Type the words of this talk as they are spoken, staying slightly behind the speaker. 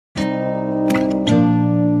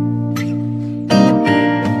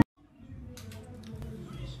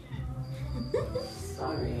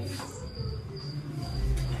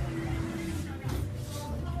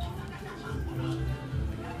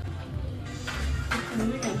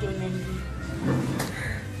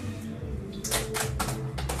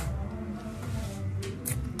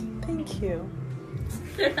Thank you.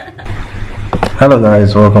 Hello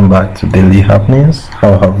guys, welcome back to Daily Happenings.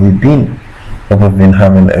 How have we been? Hope we've been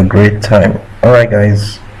having a great time. Alright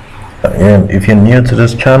guys, if you're new to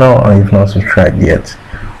this channel and you've not subscribed yet,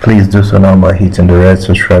 please do so now by hitting the red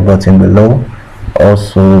subscribe button below.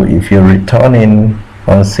 Also, if you're returning,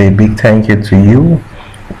 I want to say a big thank you to you.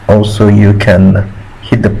 Also, you can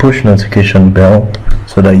hit the push notification bell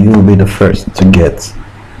so that you will be the first to get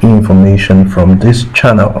information from this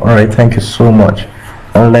channel. Alright, thank you so much.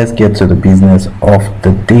 And let's get to the business of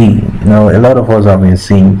the day. Now, a lot of us have been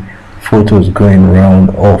seeing photos going around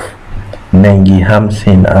of Nengi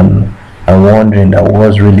Hamsin, and I'm wondering that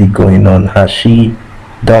what's really going on. Has she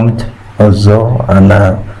dumped Ozo and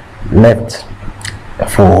left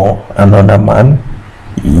for another man?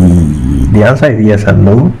 The answer is yes and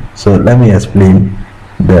no. So let me explain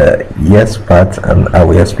the yes part and I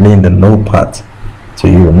will explain the no part to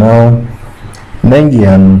you. Now, Nengi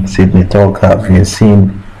and Sydney Talker have been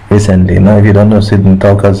seen recently. Now, if you don't know Sydney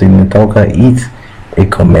Talker is a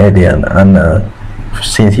comedian, and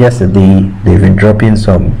since yesterday they've been dropping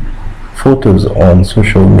some photos on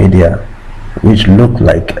social media which look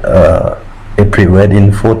like a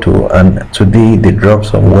pre-wedding photo, and today they dropped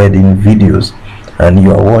some wedding videos, and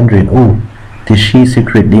you are wondering, oh, did she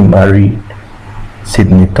secretly marry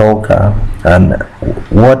Sydney Talker, and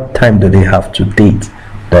what time do they have to date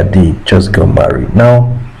that they just got married?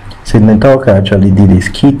 Now, Sydney Talker actually did a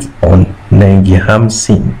skit on Nengi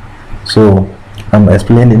Hamsin, so I'm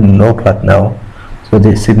explaining the no part now. So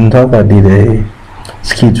the Sydney Talker did a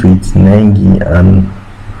skit with Nengi, and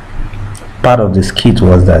part of the skit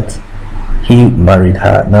was that he married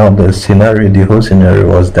her. Now the whole scenario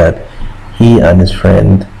was that he and his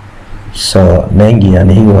friend saw Nengi,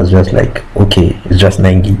 and he was just like, okay, it's just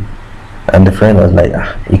Nengi, and the friend was like,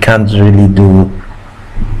 he can't really do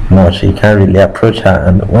much, he can't really approach her.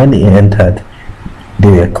 And when he entered, they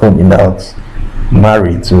were coming out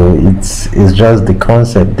married. So it's just the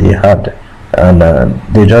concept they had, and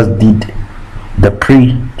they just did the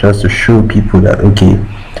pre just to show people that okay,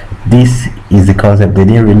 this is the concept. They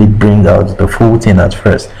didn't really bring out the full thing at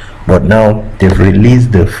first, but now they've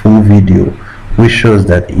released the full video, which shows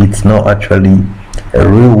that it's not actually a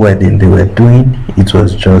real wedding they were doing. It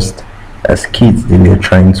was just a skit they were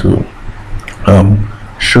trying to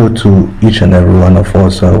show to each and every one of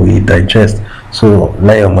us so we digest. So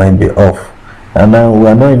let your mind be off. And now we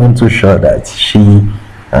are not even too sure that she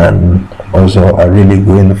and also are really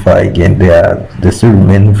going far again. They still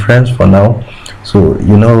remain friends for now. So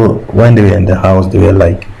you know, when they were in the house, they were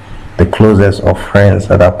like the closest of friends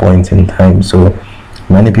at that point in time. So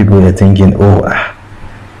many people were thinking, oh,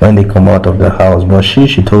 when they come out of the house, but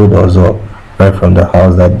she told us right from the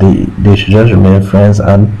house that they should just remain friends,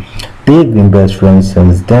 and they've been best friends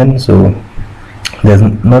since then. So there's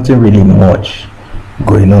nothing really much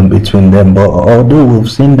going on between them, but although we've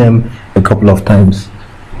seen them a couple of times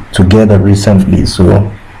together recently,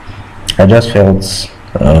 so I just felt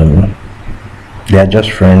they are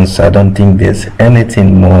just friends. I don't think there's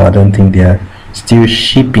anything more. I don't think they are still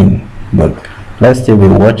shipping, but let's still be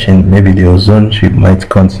watching. Maybe the ozone ship might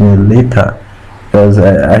continue later, because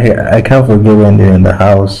I can't forget when they're in the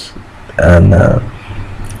house, and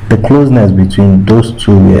the closeness between those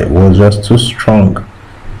two was just too strong.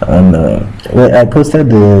 And well, I posted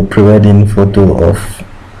the pre-wedding photo of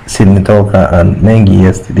Sydney Talker and Nengi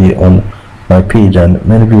yesterday on my page, and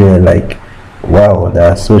many people were like, wow,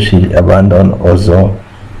 that's so she abandoned Ozo.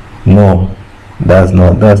 No, that's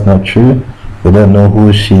not true. We don't know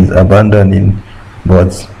who she's abandoning,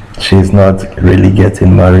 but she's not really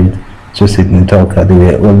getting married to Sydney Talker. They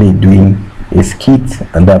were only doing a skit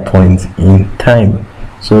at that point in time.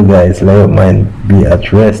 So guys, let your mind be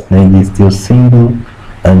at rest. Nengi is still single,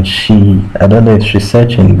 and I don't know if she's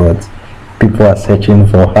searching, but people are searching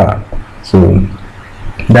for her. So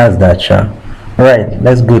that's that. Alright,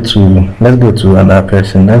 let's go to another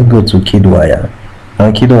person. Let's go to Kiddwaya.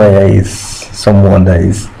 Now Kiddwaya is someone that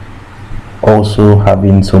is also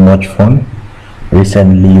having so much fun.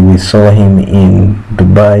 Recently we saw him in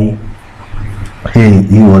Dubai.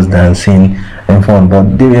 He was dancing and fun,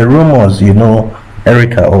 but there were rumors, you know,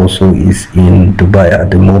 Erica also is in Dubai at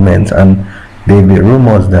the moment, and there were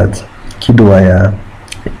rumors that Kiddwaya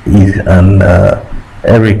and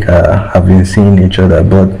Erica have been seeing each other,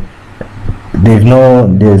 but there's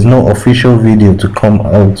no official video to come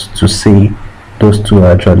out to say those two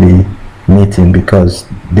are actually meeting, because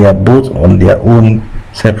they are both on their own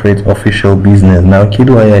separate official business. Now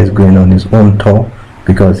Kiddwaya is going on his own tour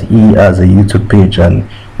because he has a YouTube page and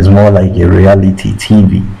It's more like a reality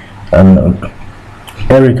TV. And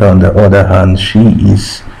Erica, on the other hand, she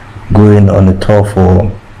is going on a tour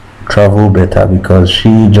for Travel Better, because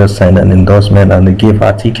she just signed an endorsement and they gave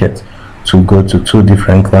her tickets to go to two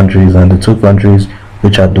different countries, and the two countries,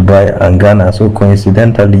 which are Dubai and Ghana. So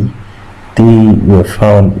coincidentally, they were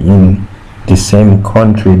found in the same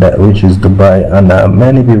country, that which is Dubai, and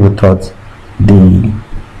many people thought they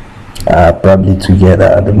are probably together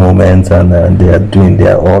at the moment, and they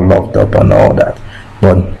are all locked up and all that.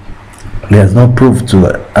 But there's no proof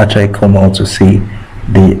to actually come out to say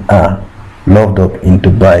they are locked up in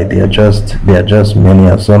Dubai. They are just many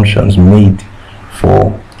assumptions made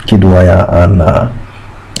for Kiddwaya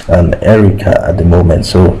and Erica at the moment.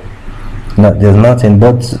 So there's nothing.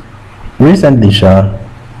 But recently,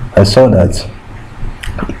 I saw that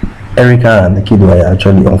Erica and Kiddwaya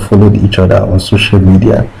actually unfollowed each other on social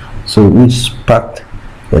media, so which sparked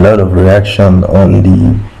a lot of reaction on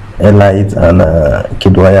the Elite and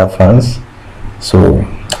Kiddwaya fans. So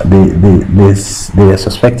they are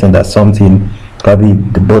suspecting that something, probably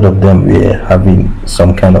the both of them were having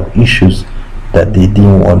some kind of issues that they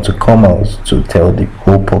didn't want to come out to tell the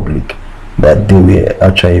whole public that they were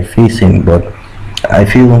actually facing. But I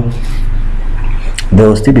feel they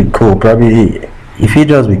will still be cool. Probably if it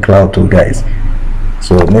just be cloud too, guys.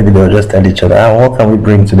 So maybe they'll just tell each other, what can we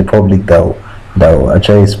bring to the public that will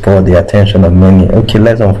actually spur the attention of many? Okay,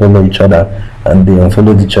 let's unfollow each other. And they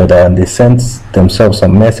unfollowed each other, and they sent themselves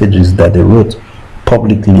some messages that they wrote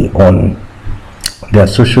publicly on their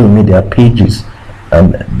social media pages,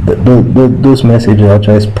 and those messages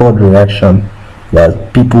actually spurred reaction,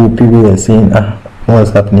 that people were saying,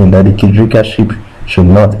 what's happening, that the Kidrika ship should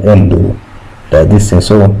not end, that this thing.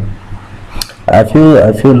 So I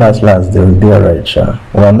feel last they'll be alright.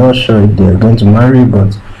 We're not sure if they're going to marry,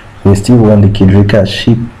 but we still want the Kidrika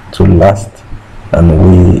ship to last,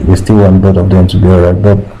 and we still want both of them to be alright.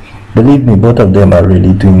 But believe me, both of them are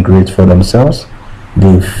really doing great for themselves.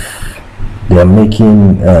 They are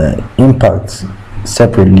making impacts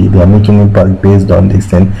separately. They are making impact based on this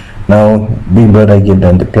thing. Now Big Brother gave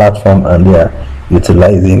them the platform, and they are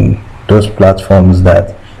utilizing those platforms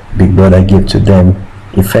that Big Brother gave to them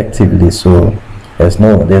effectively. So there's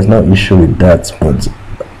no issue with that. But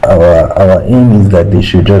our aim is that they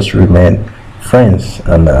should just remain friends,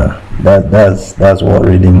 and that's what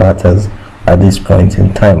really matters at this point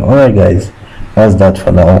in time. Alright guys, that's that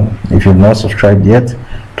for now. If you've not subscribed yet,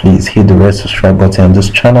 please hit the red subscribe button on this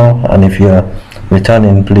channel, and if you're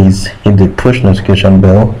returning, please hit the push notification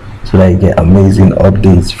bell so that you get amazing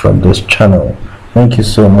updates from this channel. Thank you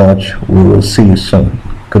so much. We will see you soon.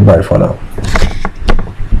 Goodbye for now.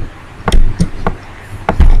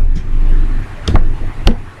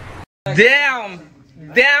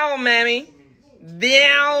 Down, mammy.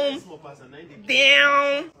 Down.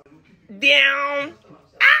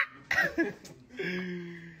 Ah!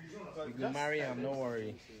 You can marry him, no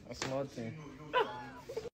worry. That's nothing.